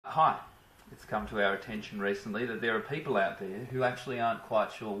Hi. It's come to our attention recently that there are people out there who actually aren't quite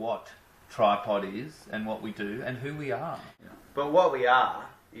sure what tripod is and what we do and who we are. But what we are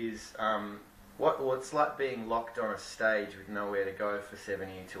is what's like being locked on a stage with nowhere to go for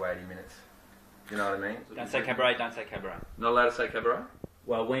 70 to 80 minutes. Do you know what I mean? Don't say cabaret, don't say cabaret. Not allowed to say cabaret?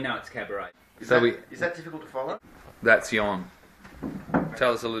 Well, we know it's cabaret. Is that difficult to follow? That's Jon.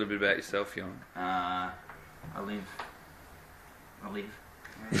 Tell us a little bit about yourself, Jon. I live. I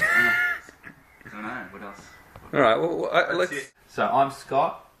don't know, what else? Alright, well, let's... So I'm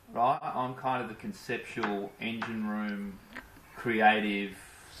Scod, right? I'm kind of the conceptual engine room, creative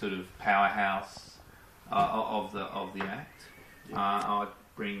sort of powerhouse of the act. I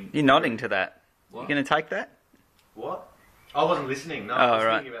bring... You're nodding to that. What? You going to take that? What? I wasn't listening, no. I was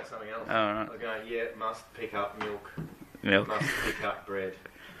right. thinking about something else. Oh, right. I was going, yeah, must pick up milk. Milk. Must pick up bread.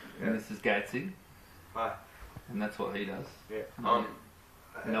 And this is Gatesy. Hi. And that's what he does. Yeah.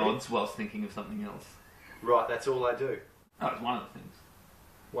 Nods whilst thinking of something else. Right, that's all I do. Oh, it's one of the things.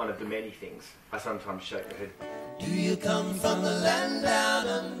 One of the many things. I sometimes shake my head. Do you come from the land down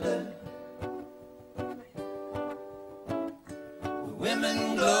under? Where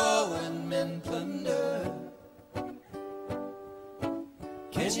women glow and men plunder.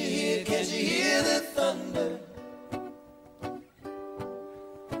 Can't you hear the thunder?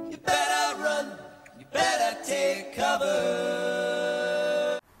 You better run, you better take cover.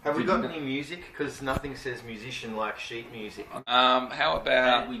 Have we got any music? Because nothing says musician like sheet music. How How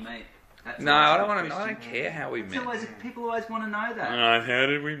about... did we meet? That's No, I don't always want to. I don't care how we met. People always want to know that. How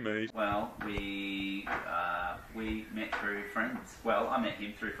did we meet? Well, we met through friends. Well, I met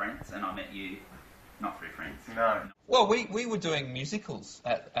him through friends, and I met you not through friends. No. Well, we were doing musicals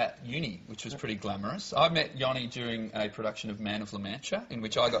at uni, which was pretty glamorous. I met Yoni during a production of Man of La Mancha, in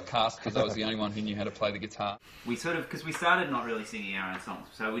which I got cast because I was the only one who knew how to play the guitar. We sort of, because we started not really singing our own songs,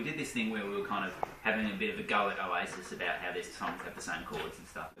 so we did this thing where we were kind of having a bit of a go at Oasis about how their songs have the same chords and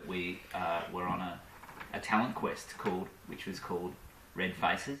stuff. We were on a talent quest which was called Red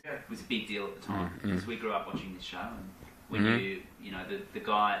Faces. It was a big deal at the time because we grew up watching this show, and we knew, the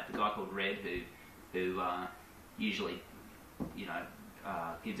guy called Red who usually,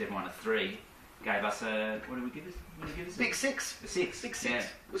 gives everyone a 3, gave us a... What did we give us? Big 6. A 6. Big 6. Yeah. It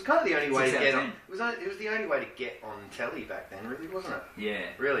was kind of the only way to 6 get out on. of 10. It was the only way to get on telly back then, really, wasn't it? Yeah.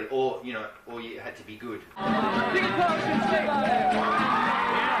 Really, or you had to be good.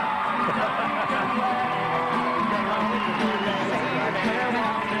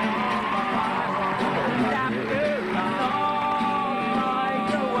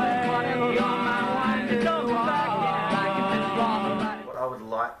 What I would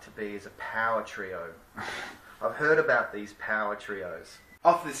like to be is a power trio. I've heard about these power trios.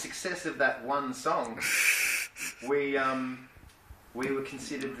 Off the success of that one song, we were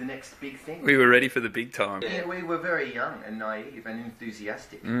considered the next big thing. We were ready for the big time. Yeah, we were very young and naive and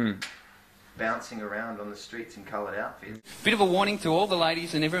enthusiastic, bouncing around on the streets in coloured outfits. Bit of a warning to all the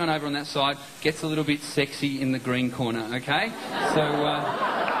ladies and everyone over on that side, gets a little bit sexy in the green corner, okay? So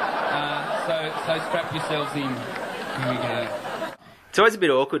strap yourselves in. Here we go. It's always a bit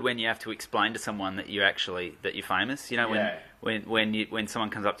awkward when you have to explain to someone that you're famous. You know, when someone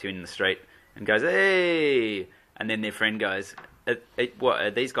comes up to you in the street and goes, "Hey," and then their friend goes, "What,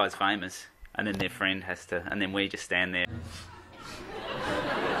 are these guys famous?" And then their friend has to, and then we just stand there.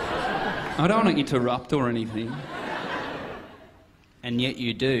 I don't want to interrupt or anything. And yet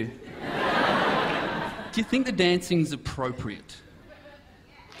you do. Do you think the dancing's appropriate?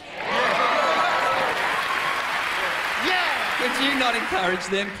 Could you not encourage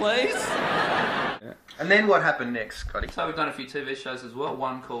them, please? And then what happened next, Scotty? So we've done a few TV shows as well.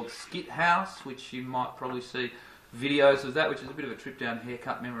 One called Skit House, which you might probably see videos of that, which is a bit of a trip down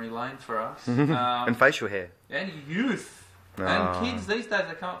haircut memory lane for us. And facial hair. And youth. And kids these days,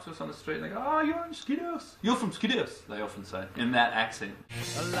 they come up to us on the street and they go, "Oh, you're in Skid House. You're from Skid House," they often say, in that accent.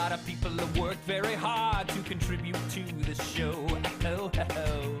 A lot of people have worked very hard to contribute to the show. Oh, oh,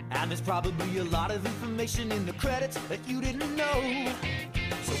 oh. And there's probably a lot of information in the credits that you didn't know.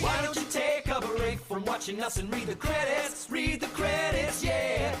 So why don't you take a break from watching us and read the credits? Read the credits,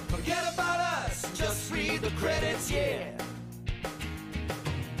 yeah. Forget about us, just read the credits, yeah.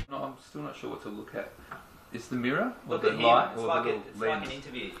 No, I'm still not sure what to look at. It's the mirror? Look or at the him. light? It's Or like the little it's like lens? an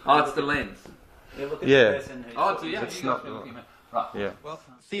interview. Oh, it's the lens. You look at Yeah. the person who's Oh, yeah, It's you not guys are the- looking at... Right. Yeah. Well,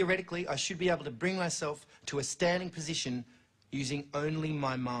 theoretically, I should be able to bring myself to a standing position using only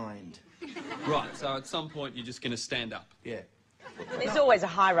my mind. Right, so at some point you're just going to stand up. Yeah. There's always a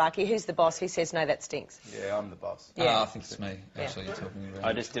hierarchy. Who's the boss? Who says, no, that stinks? Yeah, I'm the boss. Yeah. I think it's me, actually, you're talking about.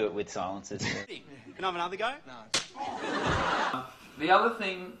 I just do it with silences. Can I have another go? No. The other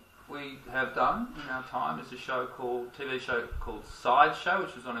thing we have done in our time is a TV show called Sideshow,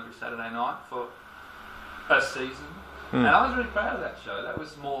 which was on every Saturday night for a season. And I was really proud of that show. That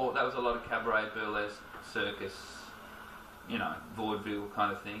was a lot of cabaret, burlesque, circus, you know, vaudeville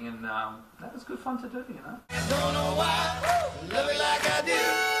kind of thing, and that was good fun to do, you know. Don't know why, love it like I do.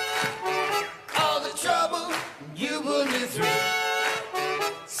 All the trouble you put me through.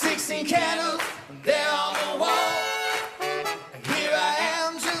 16 candles, they're on the wall. And here I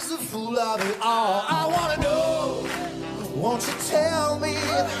am, just a fool of it all. I wanna know, won't you tell me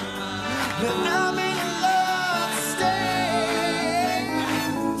that I'm in love stay?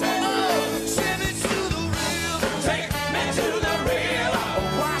 Send me to the real, take me to the real.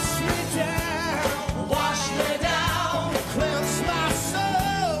 Wash me down, cleanse my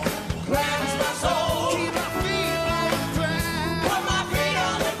soul, keep my feet on the ground, put my feet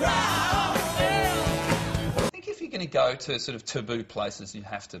on the ground. I think if you're going to go to sort of taboo places, you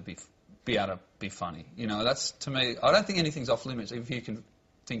have to be able to be funny. You know, that's, to me, I don't think anything's off limits if you can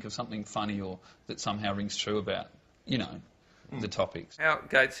think of something funny or that somehow rings true about, you know, the topics.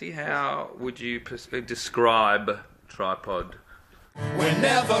 Gatesy, how would you describe Tripod? We're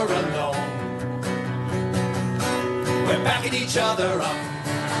never alone. We're backing each other up.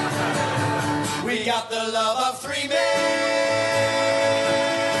 We got the love of three men.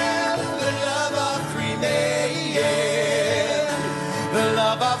 The love of three men. The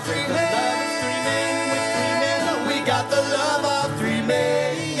love of three men. We got the love of three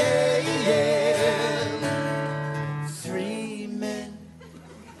men. Three men,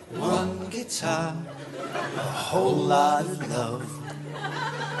 one guitar, a whole lot of love.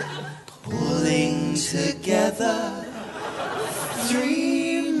 Pulling together,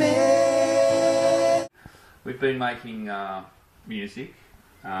 three men. We've been making music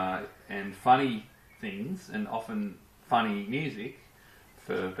and funny things, and often funny music,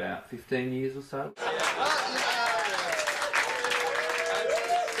 for about 15 years or so.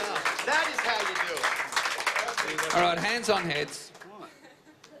 That is how you do it. All right, hands on heads.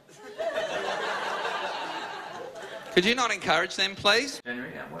 Could you not encourage them, please?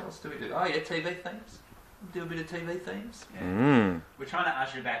 January, what else do we do? Oh yeah, TV themes. Do a bit of TV themes. Yeah. We're trying to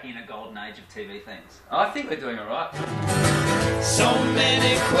usher back in a golden age of TV themes. I think we're doing all right. So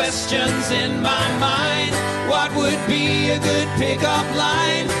many questions in my mind. What would be a good pickup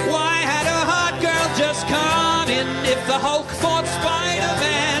line? Why had a hot girl just come in? If the Hulk fought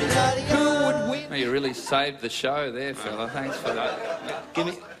Spider-Man, who would win? Well, you really saved the show there, fella. Thanks for that. I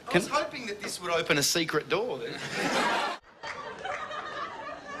was hoping that this would open a secret door then.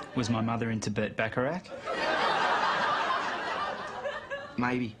 Was my mother into Burt Bacharach?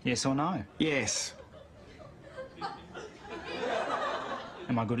 Maybe. Yes or no? Yes.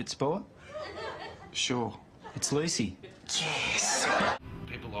 Am I good at sport? Sure. It's Lucy. Yes.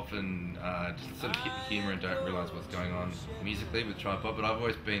 People often just sort of hit the humour and don't realise what's going on musically with Tripod, but I've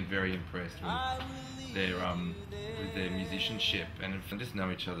always been very impressed with their musicianship, and just know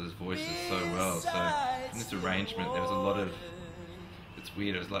each other's voices so well. So in this arrangement, there was a lot of. It's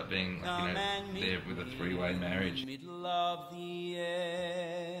weird. It was like being, like, you know, there with a three-way marriage. Middle of the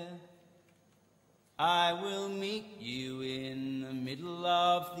air, I will meet you in the middle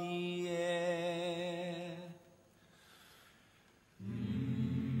of the air.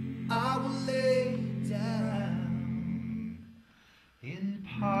 I will lay down in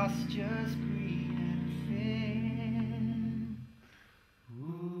pastures green and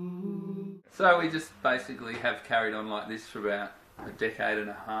fair. So we just basically have carried on like this for about a decade and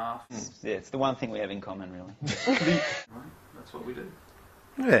a half. Yeah, it's the one thing we have in common, really. Right, that's what we do.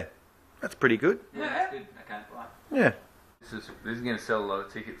 Yeah, that's pretty good. Yeah, that's good. Okay, bye. Yeah. This is going to sell a lot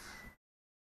of tickets.